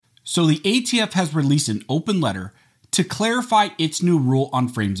So the ATF has released an open letter to clarify its new rule on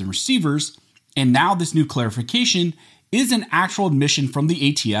frames and receivers, and now this new clarification is an actual admission from the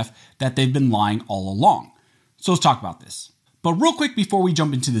ATF that they've been lying all along. So let's talk about this. But real quick before we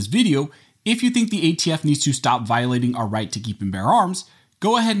jump into this video, if you think the ATF needs to stop violating our right to keep and bear arms,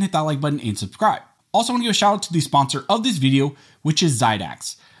 go ahead and hit that like button and subscribe. Also, I want to give a shout out to the sponsor of this video, which is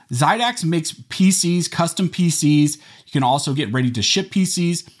Xidax. Xidax makes PCs, custom PCs. You can also get ready to ship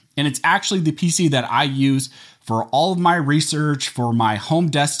PCs, and it's actually the PC that I use for all of my research for my home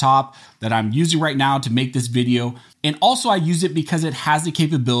desktop that I'm using right now to make this video. And also I use it because it has the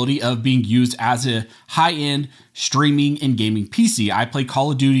capability of being used as a high-end streaming and gaming PC. I play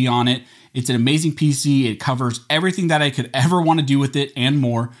Call of Duty on it. It's an amazing PC. It covers everything that I could ever want to do with it and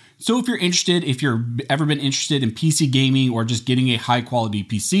more. So if you're interested, if you've ever been interested in PC gaming or just getting a high quality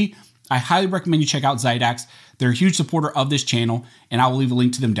PC, I highly recommend you check out Xidax. They're a huge supporter of this channel, and I will leave a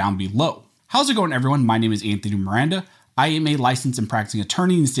link to them down below. How's it going, everyone? My name is Anthony Miranda. I am a licensed and practicing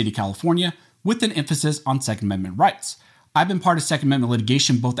attorney in the state of California with an emphasis on Second Amendment rights. I've been part of Second Amendment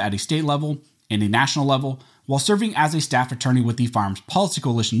litigation both at a state level and a national level while serving as a staff attorney with the Firearms Policy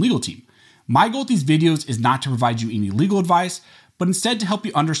Coalition legal team. My goal with these videos is not to provide you any legal advice, but instead to help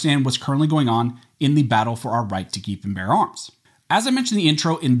you understand what's currently going on in the battle for our right to keep and bear arms. As I mentioned in the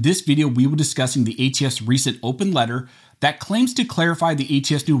intro, in this video we will be discussing the ATF's recent open letter that claims to clarify the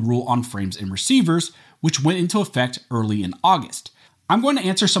ATF's new rule on frames and receivers, which went into effect early in August. I'm going to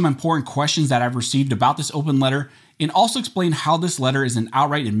answer some important questions that I've received about this open letter and also explain how this letter is an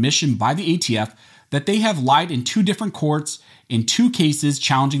outright admission by the ATF that they have lied in two different courts in two cases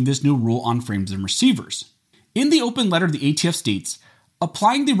challenging this new rule on frames and receivers. In the open letter, the ATF states,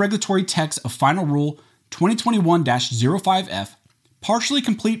 applying the regulatory text of Final Rule 2021-05F, partially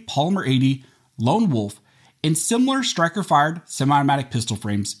complete Polymer 80, Lone Wolf, and similar striker-fired semi-automatic pistol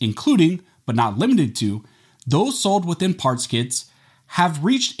frames, including, but not limited to, those sold within parts kits, have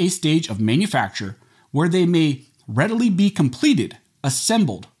reached a stage of manufacture where they may readily be completed,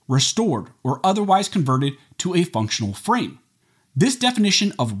 assembled, restored, or otherwise converted to a functional frame. This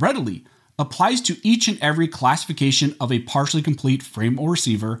definition of readily applies to each and every classification of a partially complete frame or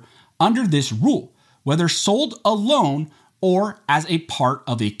receiver under this rule, whether sold alone or as a part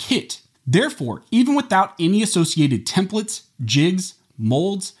of a kit. Therefore, even without any associated templates, jigs,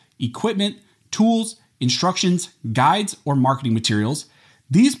 molds, equipment, tools, instructions, guides, or marketing materials,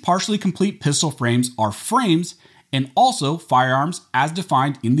 these partially complete pistol frames are frames and also firearms as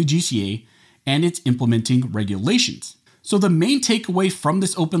defined in the GCA and its implementing regulations. So the main takeaway from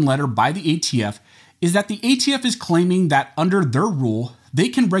this open letter by the ATF is that the ATF is claiming that under their rule, they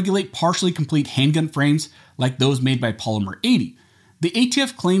can regulate partially complete handgun frames like those made by Polymer 80. The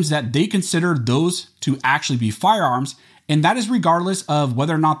ATF claims that they consider those to actually be firearms, and that is regardless of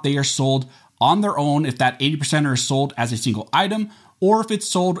whether or not they are sold on their own, if that 80% is sold as a single item, or if it's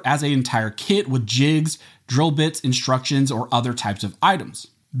sold as an entire kit with jigs, drill bits, instructions, or other types of items.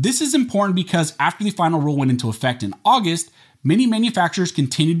 This is important because after the final rule went into effect in August, many manufacturers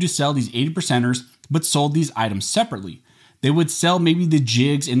continued to sell these 80%ers, but sold these items separately. They would sell maybe the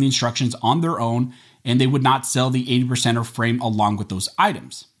jigs and the instructions on their own, and they would not sell the 80%er frame along with those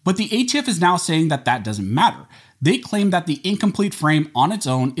items. But the ATF is now saying that that doesn't matter. They claim that the incomplete frame on its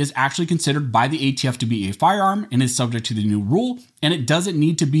own is actually considered by the ATF to be a firearm and is subject to the new rule, and it doesn't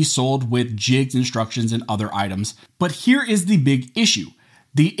need to be sold with jigs, instructions, and other items. But here is the big issue.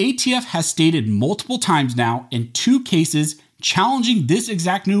 The ATF has stated multiple times now in two cases challenging this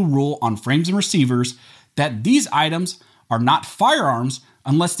exact new rule on frames and receivers that these items are not firearms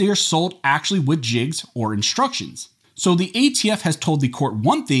unless they are sold actually with jigs or instructions. So the ATF has told the court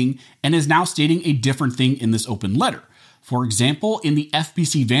one thing and is now stating a different thing in this open letter. For example, in the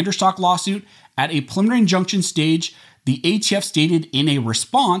FPC Vanderstock lawsuit, at a preliminary injunction stage, the ATF stated in a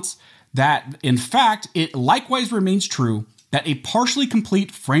response that, in fact, it likewise remains true that a partially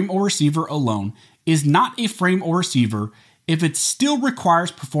complete frame or receiver alone is not a frame or receiver if it still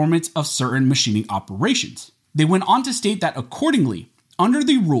requires performance of certain machining operations. They went on to state that accordingly, under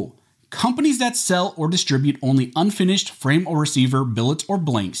the rule, companies that sell or distribute only unfinished frame or receiver billets or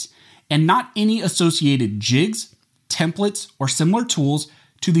blanks, and not any associated jigs, templates, or similar tools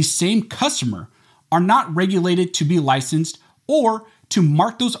to the same customer are not regulated to be licensed or to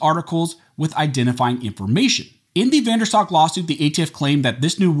mark those articles with identifying information. In the Vanderstock lawsuit, the ATF claimed that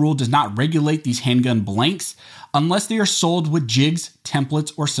this new rule does not regulate these handgun blanks unless they are sold with jigs,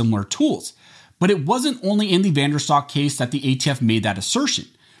 templates, or similar tools. But it wasn't only in the Vanderstock case that the ATF made that assertion.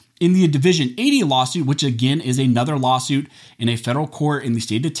 In the Division 80 lawsuit, which again is another lawsuit in a federal court in the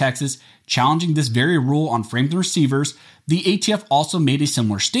state of Texas, challenging this very rule on frames and receivers, the ATF also made a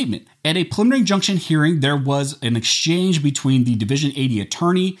similar statement. At a preliminary injunction hearing, there was an exchange between the Division 80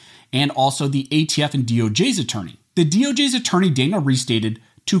 attorney and also the ATF and DOJ's attorney. The DOJ's attorney, Dana Reese, stated,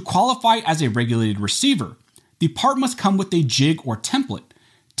 to qualify as a regulated receiver, the part must come with a jig or template,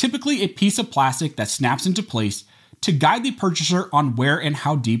 typically a piece of plastic that snaps into place, to guide the purchaser on where and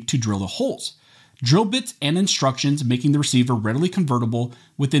how deep to drill the holes. Drill bits and instructions making the receiver readily convertible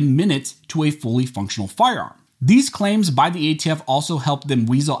within minutes to a fully functional firearm. These claims by the ATF also helped them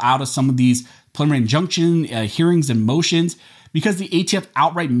weasel out of some of these preliminary injunction hearings and motions, because the ATF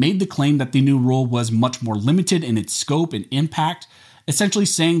outright made the claim that the new rule was much more limited in its scope and impact, essentially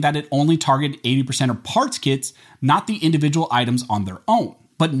saying that it only targeted 80% of parts kits, not the individual items on their own.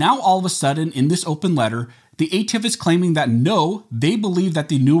 But now all of a sudden, in this open letter, the ATF is claiming that no, they believe that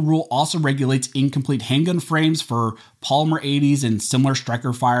the new rule also regulates incomplete handgun frames for polymer 80s and similar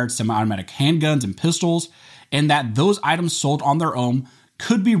striker-fired semi-automatic handguns and pistols, and that those items sold on their own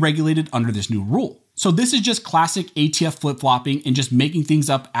could be regulated under this new rule. So this is just classic ATF flip-flopping and just making things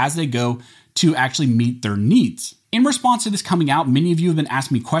up as they go to actually meet their needs. In response to this coming out, many of you have been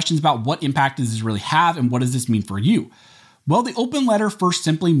asking me questions about what impact does this really have and what does this mean for you? Well, the open letter first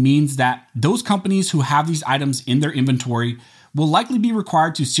simply means that those companies who have these items in their inventory will likely be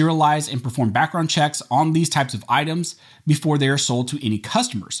required to serialize and perform background checks on these types of items before they are sold to any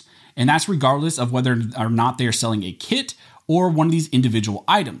customers. And that's regardless of whether or not they are selling a kit or one of these individual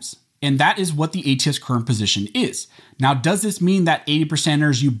items. And that is what the ATF's current position is. Now, does this mean that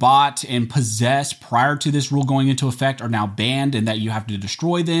 80%ers you bought and possessed prior to this rule going into effect are now banned and that you have to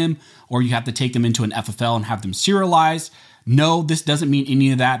destroy them, or you have to take them into an FFL and have them serialized? No, this doesn't mean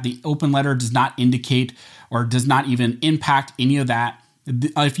any of that. The open letter does not indicate or does not even impact any of that.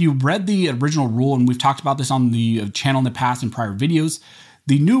 If you read the original rule, and we've talked about this on the channel in the past in prior videos,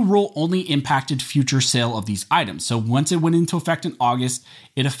 the new rule only impacted future sale of these items. So once it went into effect in August,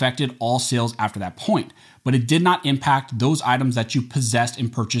 it affected all sales after that point, but it did not impact those items that you possessed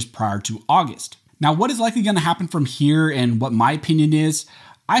and purchased prior to August. Now, what is likely going to happen from here and what my opinion is,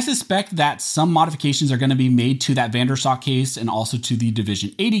 I suspect that some modifications are going to be made to that Vanderstock case and also to the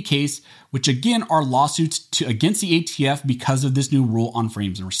Division 80 case, which again are lawsuits against the ATF because of this new rule on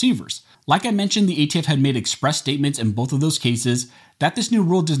frames and receivers. Like I mentioned, the ATF had made express statements in both of those cases that this new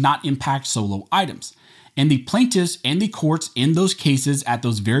rule does not impact solo items. And the plaintiffs and the courts in those cases at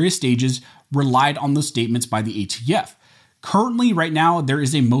those various stages relied on those statements by the ATF. Currently, right now, there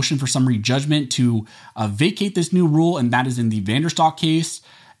is a motion for summary judgment to vacate this new rule, and that is in the Vanderstock case.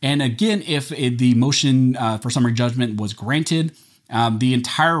 And again, if the motion for summary judgment was granted, the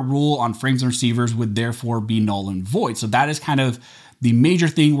entire rule on frames and receivers would therefore be null and void. So that is kind of the major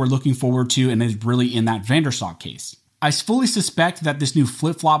thing we're looking forward to, and is really in that Vanderstock case. I fully suspect that this new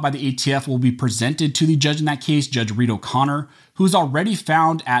flip-flop by the ATF will be presented to the judge in that case, Judge Reed O'Connor, who's already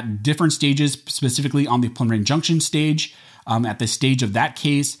found at different stages, specifically on the preliminary injunction stage, at the stage of that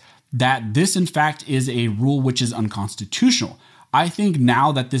case, that this in fact is a rule which is unconstitutional. I think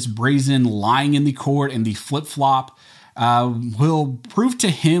now that this brazen lying in the court and the flip-flop will prove to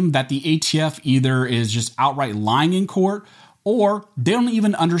him that the ATF either is just outright lying in court, or they don't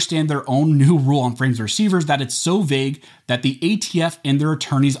even understand their own new rule on frames and receivers, that it's so vague that the ATF and their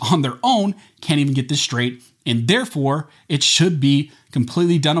attorneys on their own can't even get this straight, and therefore it should be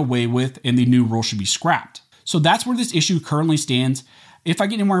completely done away with and the new rule should be scrapped. So that's where this issue currently stands. If I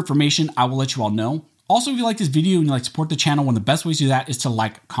get any more information, I will let you all know. Also, if you like this video and you like to support the channel, one of the best ways to do that is to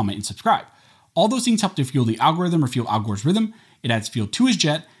like, comment, and subscribe. All those things help to fuel the algorithm or fuel Al Gore's rhythm. It adds fuel to his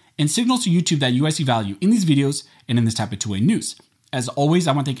jet and signals to YouTube that you guys see value in these videos and in this type of two-way news. As always,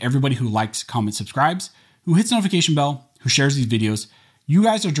 I want to thank everybody who likes, comments, subscribes, who hits the notification bell, who shares these videos. You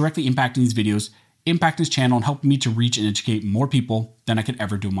guys are directly impacting these videos, impacting this channel, and helping me to reach and educate more people than I could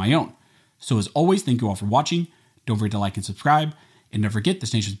ever do on my own. So as always, thank you all for watching. Don't forget to like and subscribe. And never forget,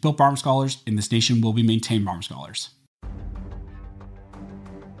 this nation is built by Armor Scholars, and this nation will be maintained by Armor Scholars.